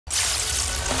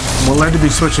What led to me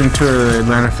switching to the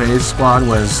Atlanta FaZe squad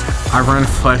was I run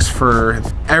flex for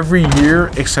every year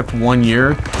except 1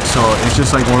 year. So it's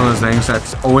just like one of those things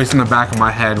that's always in the back of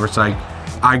my head where it's like,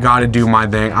 I gotta do my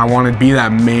thing. I wanna be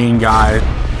that main guy.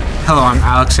 Hello, I'm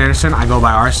Alec Sanderson. I go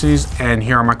by Arcitys, and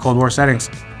here are my Cold War settings.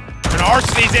 And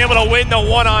Arcitys able to win the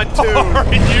 1-on-2.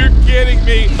 Are you kidding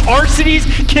me?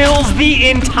 Arcitys kills the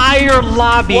entire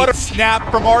lobby. What a snap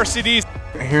from Arcitys.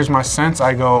 Here's my sense.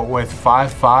 I go with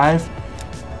 5-5.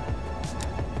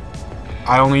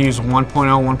 I only use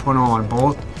 1.0 on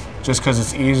both, just because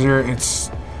it's easier. It's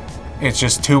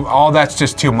just too. All that's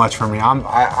just too much for me.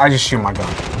 I just shoot my gun.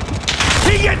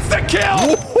 He gets the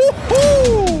kill.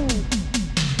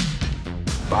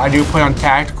 I do play on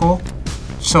tactical,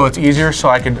 so it's easier. So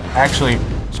I could actually,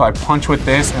 so I punch with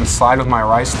this and slide with my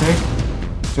right stick,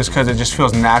 just because it just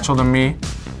feels natural to me.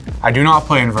 I do not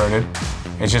play inverted.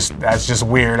 That's just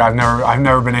weird. I've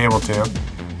never been able to.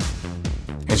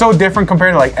 It's so different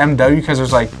compared to like MW because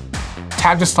there's like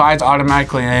tap to slides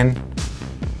automatically in.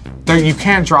 You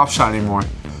can't drop shot anymore.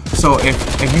 So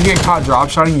if you get caught drop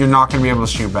shotting, you're not gonna be able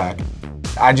to shoot back.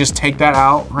 I just take that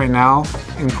out right now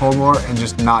in Cold War and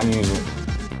just not use it.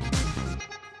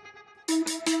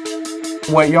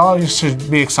 What y'all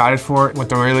should be excited for with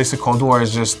the release of Cold War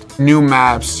is just new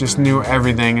maps, just new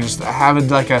everything, and just having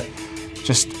like a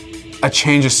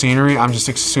change of scenery. I'm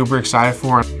just super excited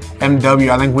for. MW,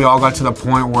 I think we all got to the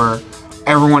point where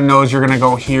everyone knows you're gonna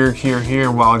go here, here, here.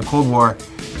 While in Cold War,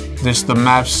 the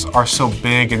maps are so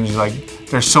big and like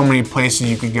there's so many places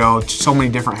you could go, so many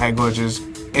different head glitches.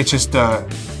 It's just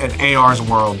an AR's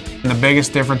world. And the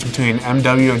biggest difference between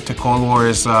MW and Cold War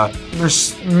is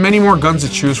there's many more guns to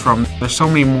choose from. There's so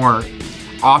many more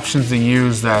options to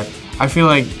use that I feel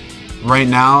like right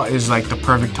now is like the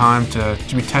perfect time to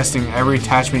be testing every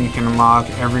attachment you can unlock,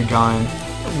 every gun.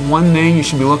 One thing you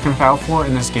should be looking out for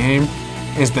in this game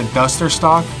is the Duster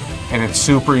stock, and it's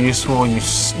super useful. You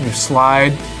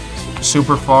slide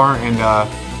super far, and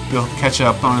you'll catch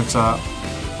up on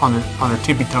their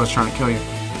tippy toes trying to kill you.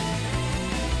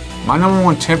 My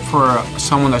 #1 tip for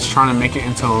someone that's trying to make it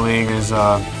into the league is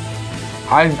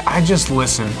I just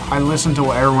listen. I listen to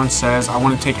what everyone says. I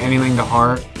want to take anything to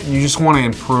heart. You just want to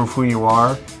improve who you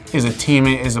are as a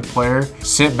teammate, as a player.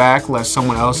 Sit back, let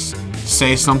someone else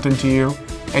say something to you,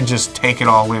 and just take it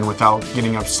all in without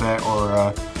getting upset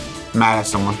or mad at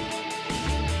someone.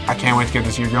 I can't wait to get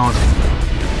this year going.